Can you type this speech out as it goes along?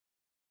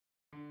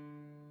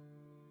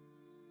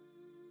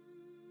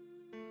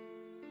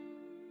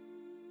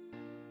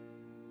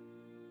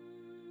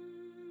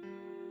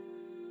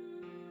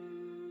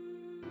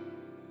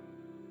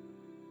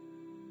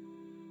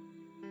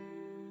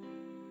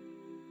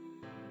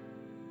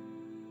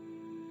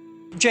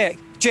Jack,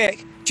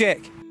 Jack, Jack.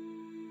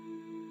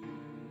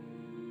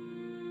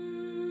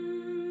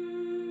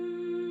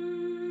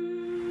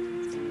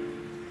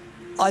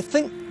 I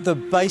think the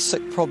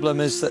basic problem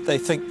is that they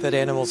think that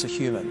animals are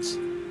humans.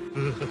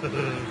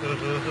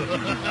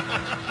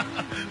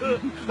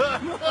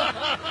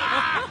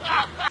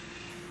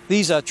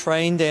 These are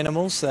trained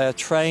animals, they are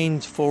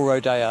trained for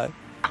rodeo.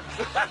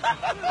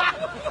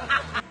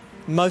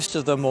 Most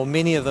of them, or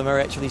many of them, are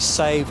actually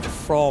saved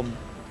from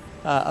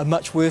a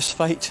much worse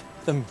fate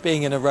than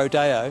being in a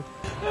rodeo.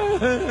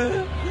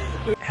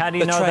 How do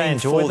you know they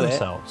enjoy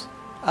themselves?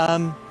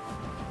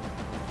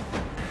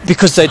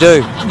 Because they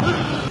do.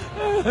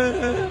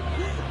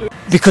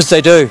 Because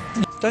they do.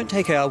 Don't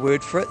take our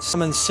word for it.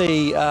 Come and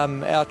see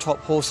our top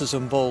horses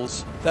and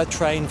bulls. They're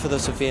trained for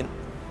this event.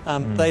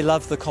 They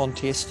love the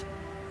contest,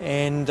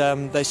 and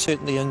they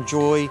certainly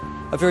enjoy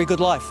a very good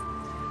life.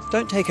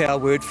 Don't take our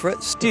word for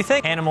it. Do you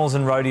think animals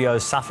in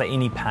rodeos suffer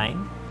any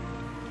pain?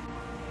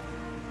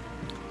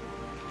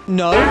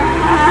 No.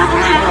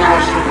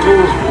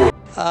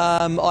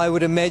 I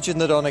would imagine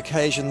that on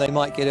occasion they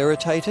might get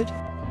irritated.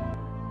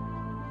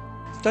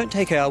 Don't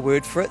take our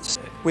word for it.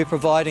 We're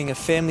providing a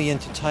family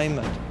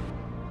entertainment.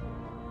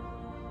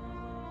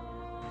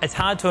 It's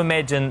hard to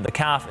imagine the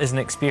calf isn't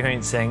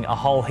experiencing a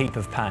whole heap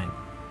of pain.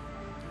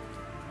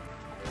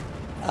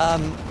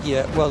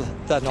 Yeah, well,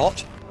 they're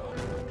not.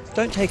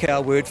 Don't take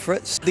our word for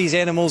it. These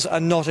animals are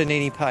not in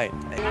any pain.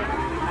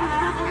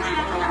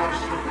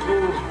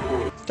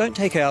 Don't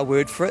take our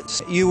word for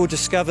it. You will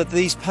discover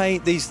these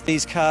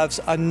calves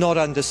are not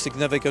under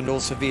significant or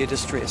severe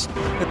distress.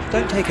 But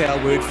don't take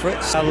our word for it.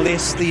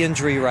 Less the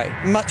injury rate,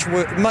 much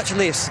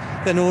less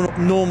than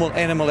normal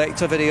animal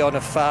activity on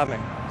a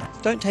farming.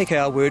 Don't take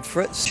our word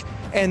for it.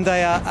 And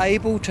they are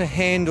able to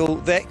handle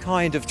that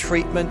kind of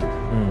treatment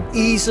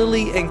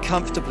easily and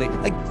comfortably.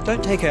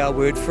 Don't take our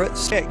word for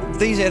it.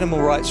 These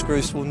animal rights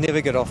groups will never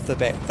get off the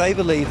bat. They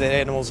believe that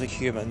animals are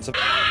humans.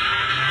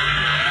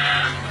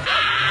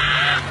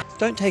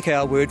 Don't take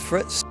our word for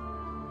it.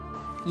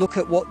 Look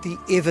at what the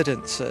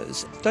evidence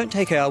is. Don't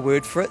take our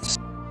word for it.